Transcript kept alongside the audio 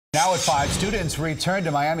Now at 5, students returned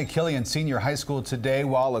to Miami Killian Senior High School today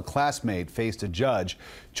while a classmate faced a judge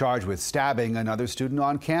charged with stabbing another student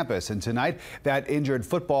on campus. And tonight, that injured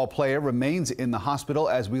football player remains in the hospital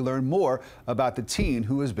as we learn more about the teen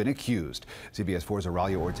who has been accused. CBS 4's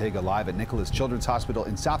Oralia Ortega live at Nicholas Children's Hospital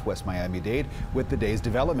in Southwest Miami-Dade with the day's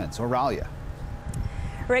developments. Oralia.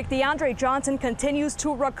 Rick, DeAndre Johnson continues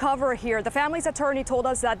to recover here. The family's attorney told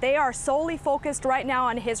us that they are solely focused right now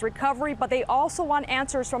on his recovery, but they also want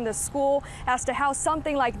answers from the school as to how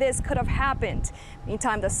something like this could have happened.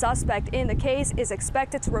 Meantime, the suspect in the case is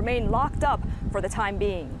expected to remain locked up for the time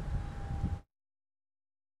being.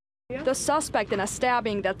 The suspect in a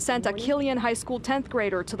stabbing that sent a Killian High School 10th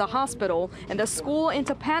grader to the hospital and the school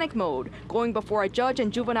into panic mode, going before a judge in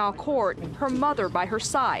juvenile court, her mother by her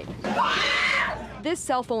side. This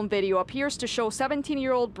cell phone video appears to show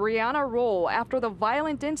 17-year-old Brianna Roll after the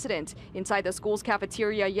violent incident inside the school's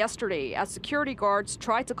cafeteria yesterday as security guards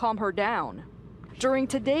tried to calm her down. During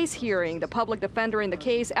today's hearing, the public defender in the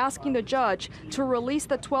case asking the judge to release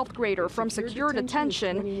the 12th grader from secure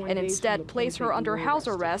detention and instead place her under house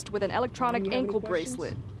arrest with an electronic ankle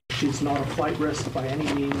bracelet. She's not a flight risk by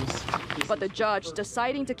any means. But the judge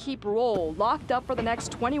deciding to keep Roll locked up for the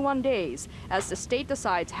next 21 days as the state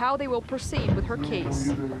decides how they will proceed with her case.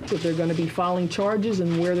 If they're going to be filing charges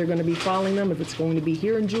and where they're going to be filing them, if it's going to be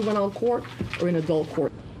here in juvenile court or in adult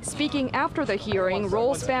court. Speaking after the hearing,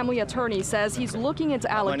 Roll's family attorney says he's looking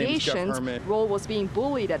into allegations Roll was being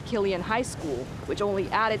bullied at Killian High School, which only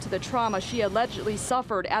added to the trauma she allegedly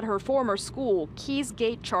suffered at her former school, Keys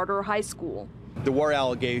Gate Charter High School. There were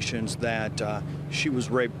allegations that she was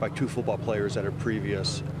raped by 2 football players at her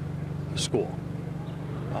previous school.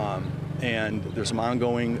 And there's some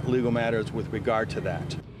ongoing legal matters with regard to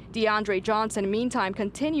that. DeAndre Johnson, meantime,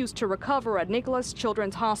 continues to recover at Nicholas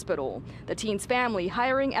Children's Hospital. The teen's family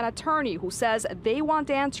hiring an attorney who says they want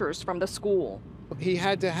answers from the school. He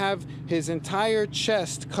had to have his entire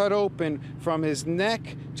chest cut open from his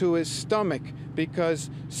neck to his stomach because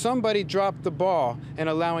somebody dropped the ball in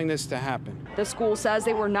allowing this to happen. The school says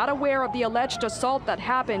they were not aware of the alleged assault that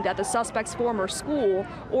happened at the suspect's former school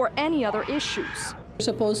or any other issues. They're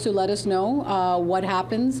supposed to let us know what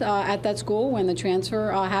happens at that school when the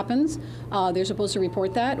transfer happens. They're supposed to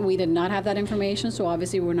report that. We did not have that information, so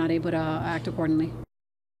obviously we're not able to act accordingly.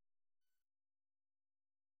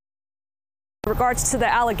 In regards to the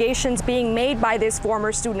allegations being made by this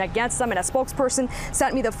former student against them, and a spokesperson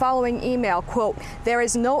sent me the following email, quote, "There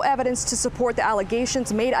is no evidence to support the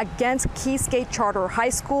allegations made against Keys Gate Charter High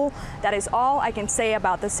School. That is all I can say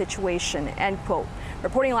about the situation," end quote.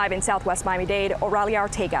 Reporting live in Southwest Miami-Dade, Oralia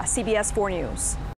Ortega, CBS 4 News.